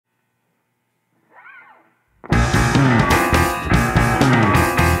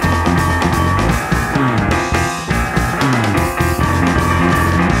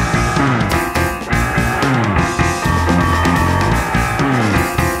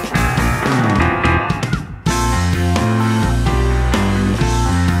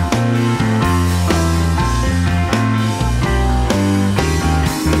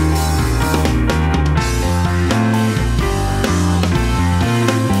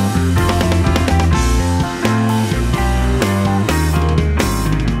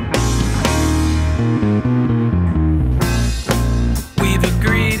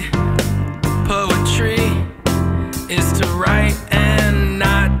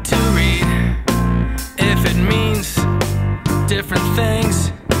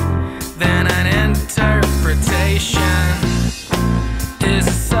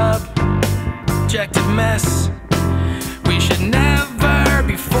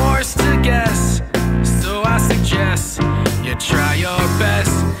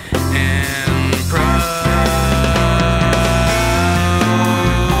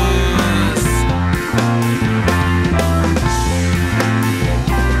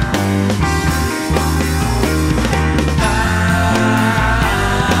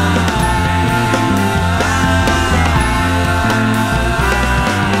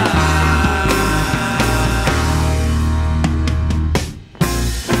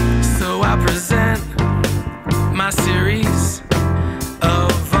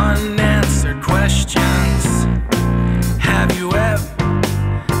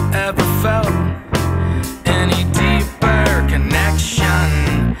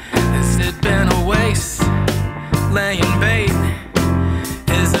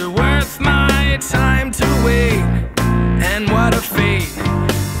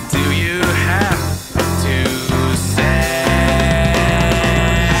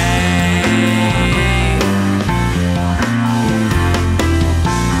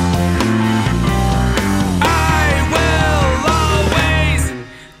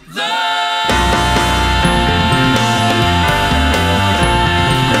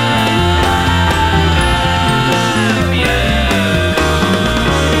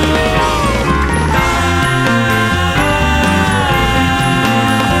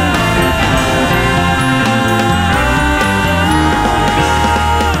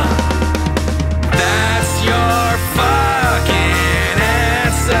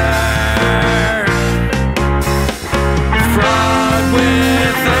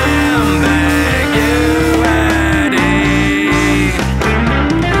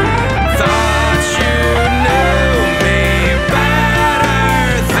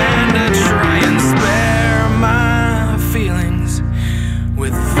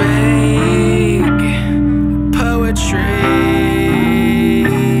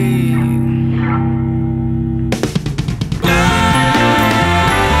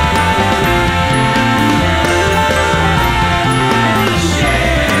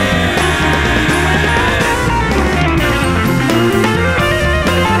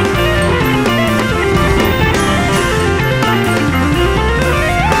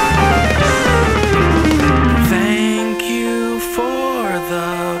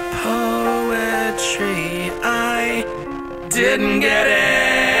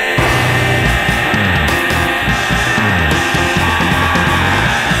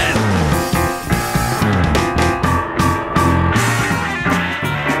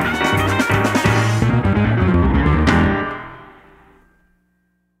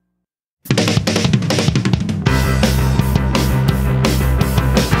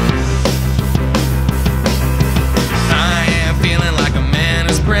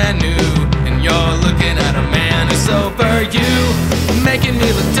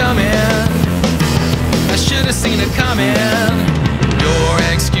coming. I should have seen it coming. Your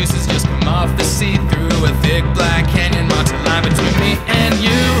excuses just come off the see-through. A thick black canyon marks a line between me and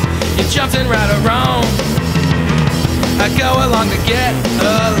you. You jumped in right or wrong. I go along to get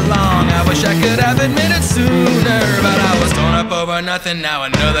along. I wish I could have admitted sooner, but I was torn up over nothing. Now I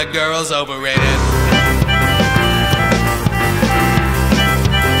know that girl's overrated.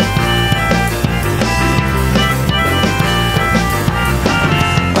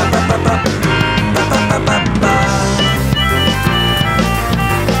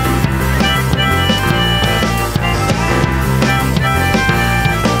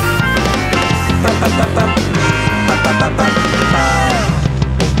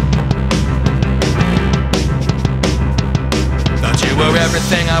 Thought you were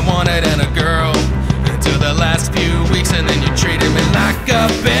everything I wanted in a girl until the last few weeks, and then you treated me like a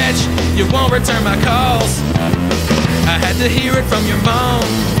bitch. You won't return my calls. I had to hear it from your mom.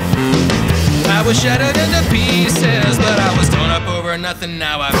 I was shattered into pieces, but I was torn up over nothing.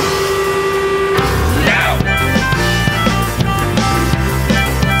 Now I'm now.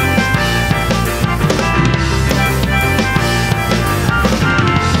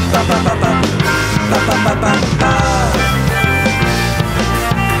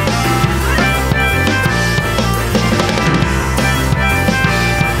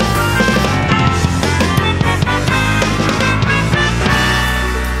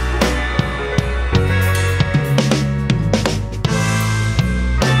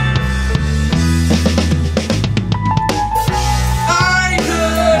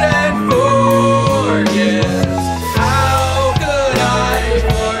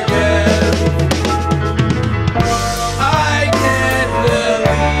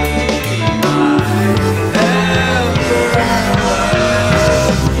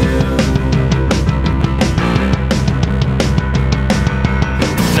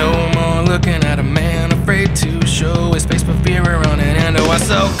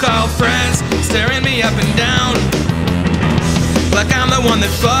 So-called friends staring me up and down like I'm the one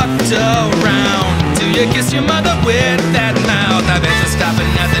that fucked around. Do you kiss your mother with that mouth? I bet you're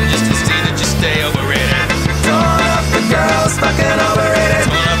stopping nothing just to see that you stay overrated. Torn up, the girl's fucking overrated.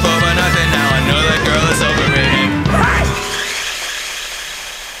 Torn up over nothing, now I know that girl is overrated.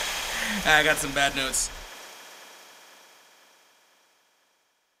 I got some bad notes.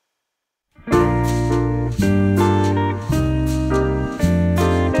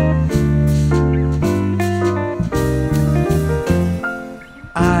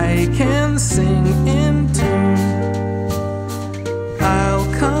 Sing in tune, I'll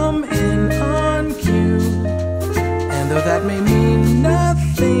come in on cue, and though that may mean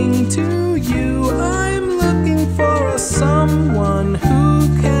nothing to you, I'm looking for a someone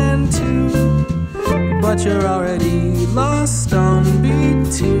who can too. But you're already lost on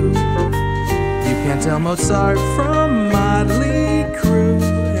beat 2. You can't tell Mozart from Motley Crue,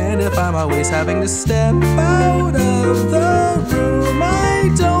 and if I'm always having to step out of the room, I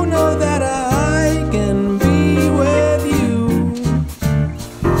don't know that I can be with you.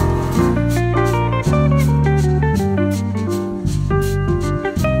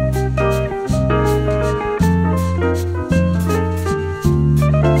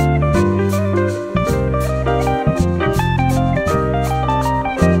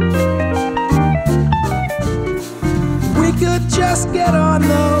 We could just get on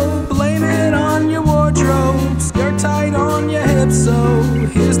though, blame it on your wardrobe, skirt tight on your hips, so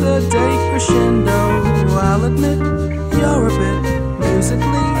here's the day crescendo. I'll admit you're a bit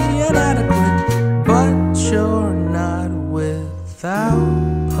musically inadequate, but you're not without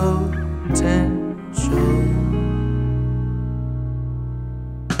potential.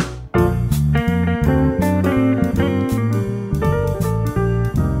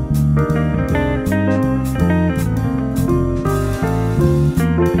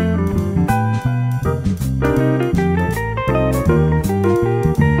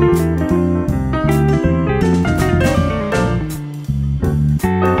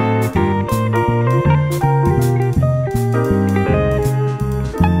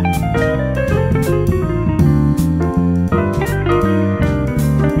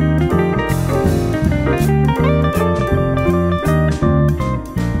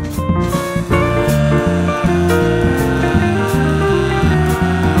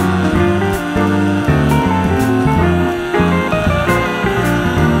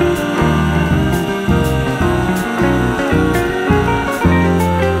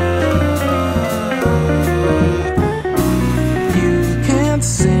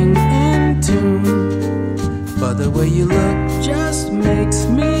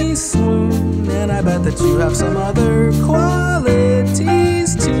 that you have some other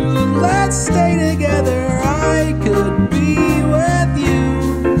qualities too.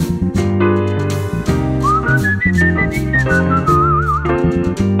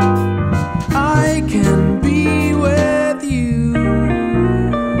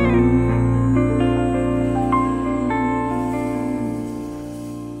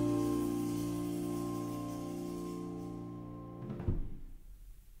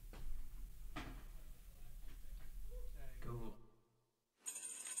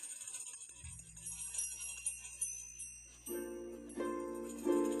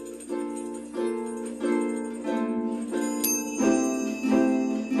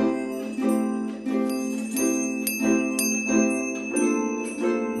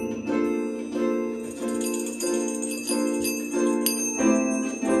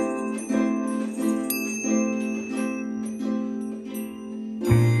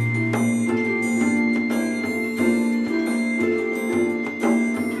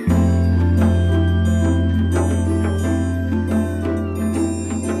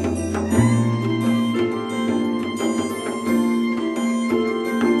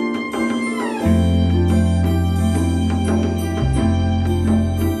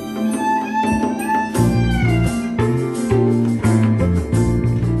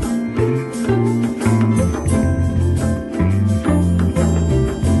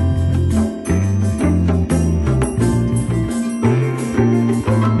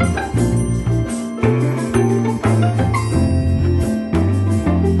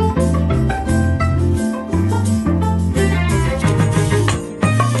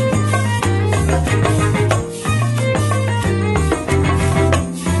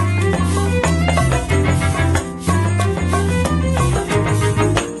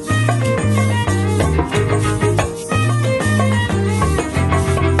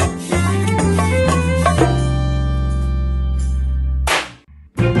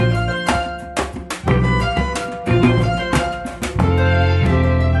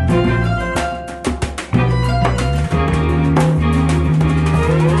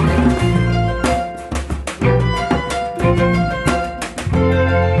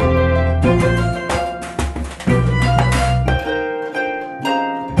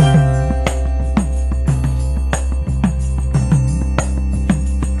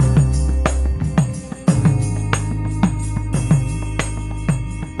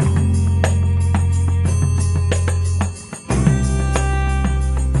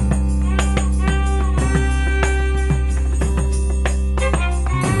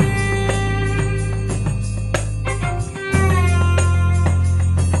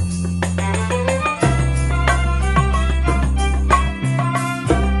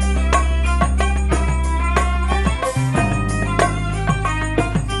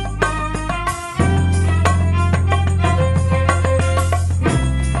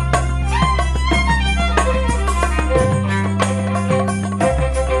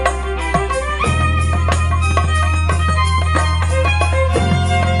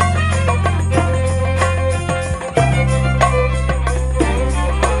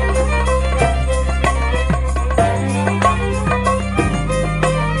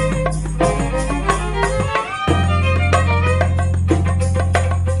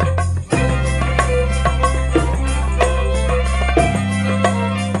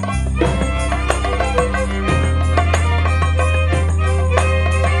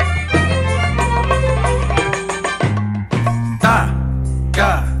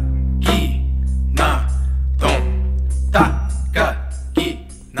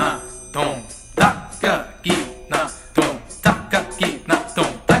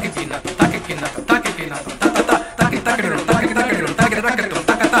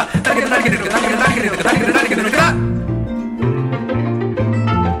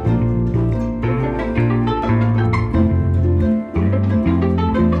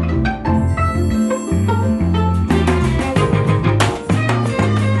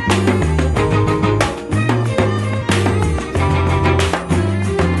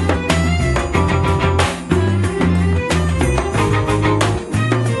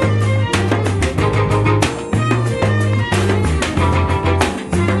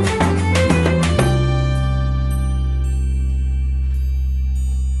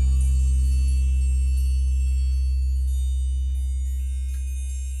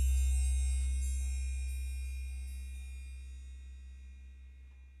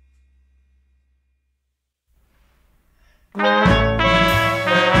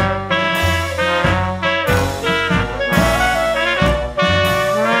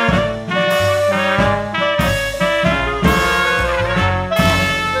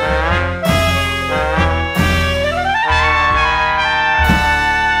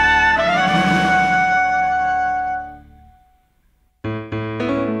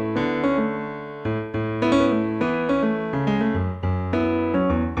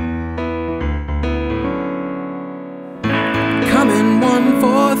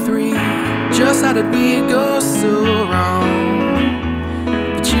 or three. Just how did we go so wrong?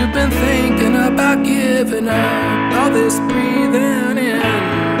 But you've been thinking about giving up all this breathing in,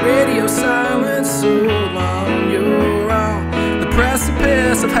 radio silence so long. You're on the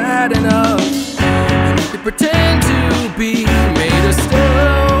precipice of had enough, and you could pretend to be made of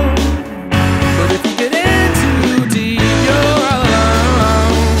steel, but if you get in too deep, you're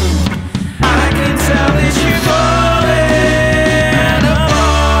alone. I can tell that you're falling apart.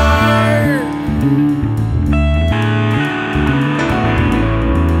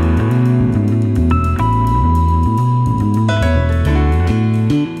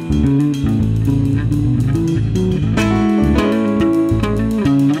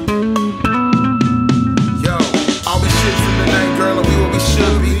 Yo, all we shit from the night, girl, are we what we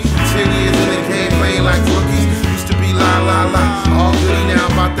should be? 10 years in the game, playing like rookies. Used to be la la la, all goody now,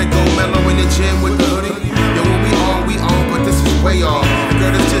 about that go mellow in the gym with the hoodie. Yo, when we on, but this is way off.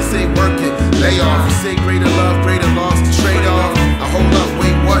 Girl, this just ain't working. Lay off. You say greater love, greater loss, the trade off. I hold up,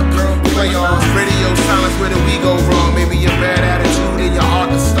 wait, what, girl? Playoffs, radio silence, where did we go wrong? Maybe your bad attitude and your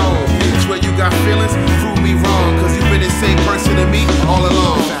heart is stone. Swear you got feelings, prove me wrong, cause you've been the same person to me all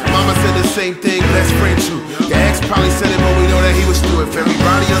along. Mama said the same thing, best friend true. Your ex probably said it, but we know that he was through it. For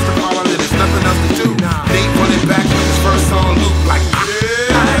everybody else to follow, then there's nothing else to do. Nate running back with his first song loop like,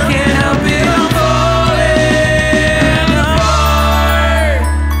 I can't help it, I'm falling apart.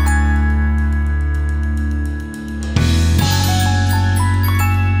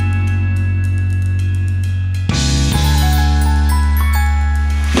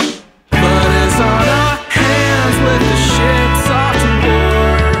 But it's on our hands with the shit's off to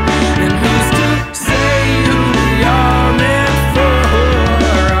war, and who's to say who we are meant for?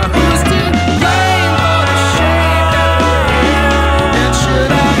 Who's to blame for the shape that we're in? And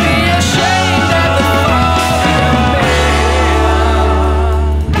should I be ashamed at the fall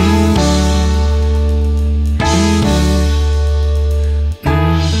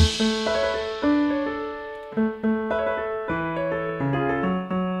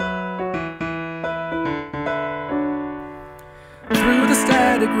through the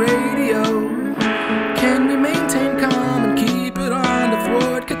static radio? Can we maintain calm and keep it on to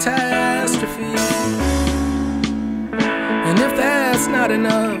thwart catastrophe? And if that's not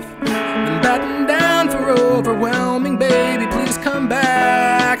enough, then batten down for overwhelming, baby, please come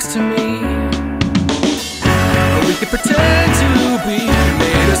back to me.